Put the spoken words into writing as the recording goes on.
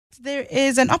There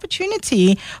is an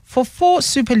opportunity for 4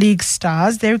 Super League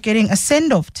stars. They're getting a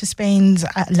send-off to Spain's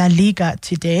LaLiga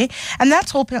today. And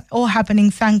that's all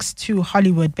happening thanks to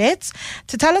Hollywood Bets.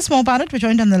 To tell us more about it, we're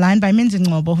joined on the line by Menzi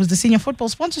Ngobo, who's the Senior Football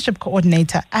Sponsorship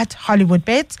Coordinator at Hollywood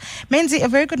Bets. Menzi, a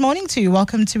very good morning to you.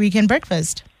 Welcome to Weekend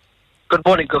Breakfast. Good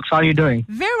morning, Cooks. How are you doing?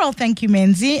 Very well, thank you,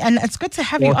 Menzi. And it's good to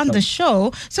have you on the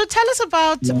show. So tell us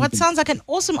about what sounds like an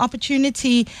awesome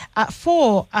opportunity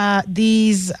for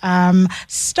these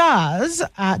stars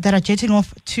that are jetting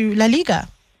off to La Liga.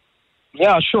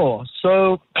 Yeah, sure.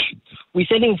 So we're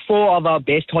sending 4 of our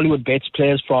best Hollywood Bets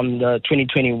players from the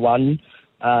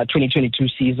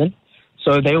 2021-2022 season.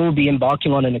 So they will be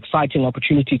embarking on an exciting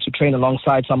opportunity to train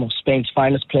alongside some of Spain's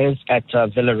finest players at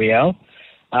Villarreal.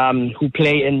 Who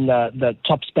play in the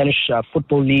top Spanish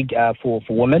football league for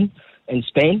women in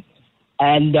Spain.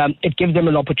 And it gives them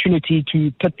an opportunity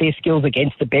to put their skills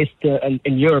against the best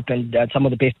in Europe and some of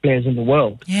the best players in the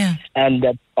world. Yeah.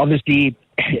 And obviously,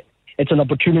 it's an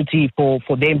opportunity for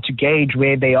them to gauge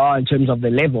where they are in terms of the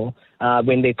level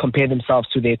when they compare themselves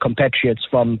to their compatriots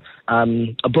from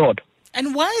abroad.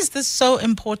 And why is this so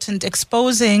important,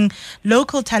 exposing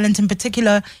local talent, in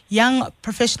particular young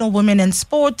professional women in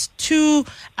sport, to,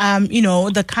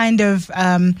 the kind of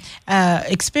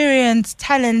experience,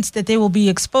 talent that they will be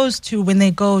exposed to when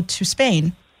they go to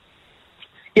Spain?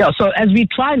 Yeah, so as we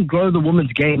try and grow the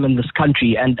women's game in this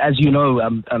country, and as you know,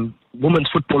 women's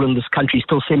football in this country is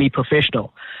still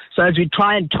semi-professional. So as we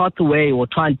try and chart the way or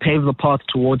try and pave the path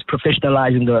towards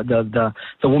professionalizing the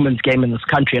women's game in this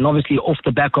country, and obviously off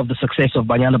the back of the success of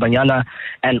Banyana Banyana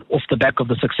and off the back of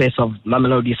the success of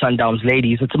Mamelodi Sundowns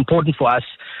ladies, it's important for us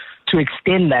to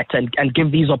extend that and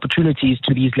give these opportunities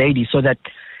to these ladies so that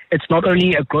it's not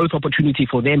only a growth opportunity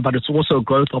for them, but it's also a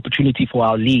growth opportunity for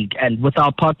our league. And with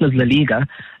our partners, LaLiga,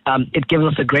 it gives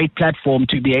us a great platform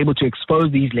to be able to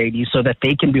expose these ladies so that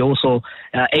they can be also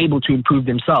able to improve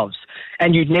themselves.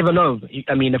 And you'd never know.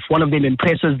 I mean, if one of them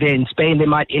impresses there in Spain, they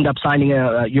might end up signing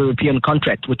a European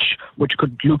contract, which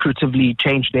could lucratively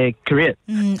change their career.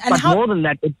 But more than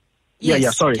that,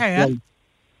 sorry. Carry on.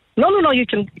 No, you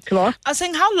can ask. I was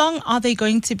saying, how long are they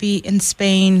going to be in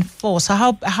Spain for? So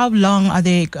how long are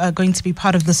they going to be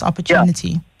part of this opportunity?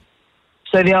 Yeah.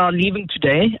 So they are leaving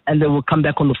today, and they will come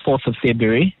back on the 4th of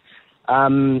February.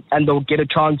 And they'll get a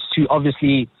chance to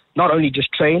obviously not only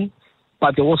just train,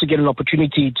 but they'll also get an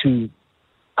opportunity to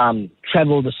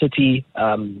travel the city,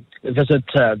 visit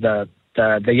the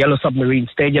Yellow Submarine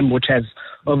Stadium, which has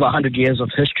over 100 years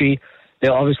of history.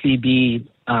 They'll obviously be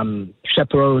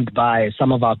chaperoned by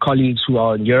some of our colleagues who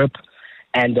are in Europe,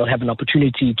 and they'll have an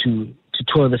opportunity to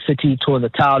tour the city, tour the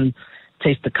town,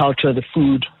 taste the culture, the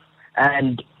food,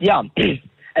 and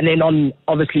and then on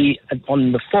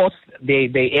the 4th,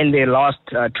 they end their last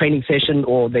training session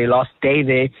or their last day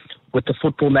there with the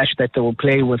football match that they will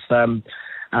play with the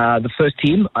first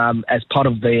team as part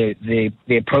of their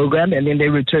program, and then they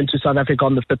return to South Africa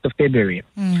on the 5th of February.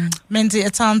 Menzi,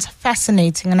 it sounds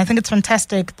fascinating, and I think it's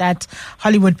fantastic that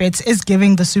Hollywood Bets is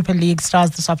giving the Super League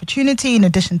stars this opportunity in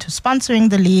addition to sponsoring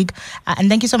the league. And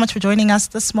thank you so much for joining us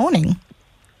this morning.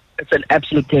 It's an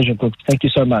absolute pleasure, Cook. Thank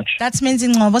you so much. That's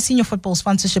Menzi Ngobo, Senior Football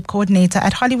Sponsorship Coordinator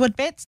at Hollywood Bets.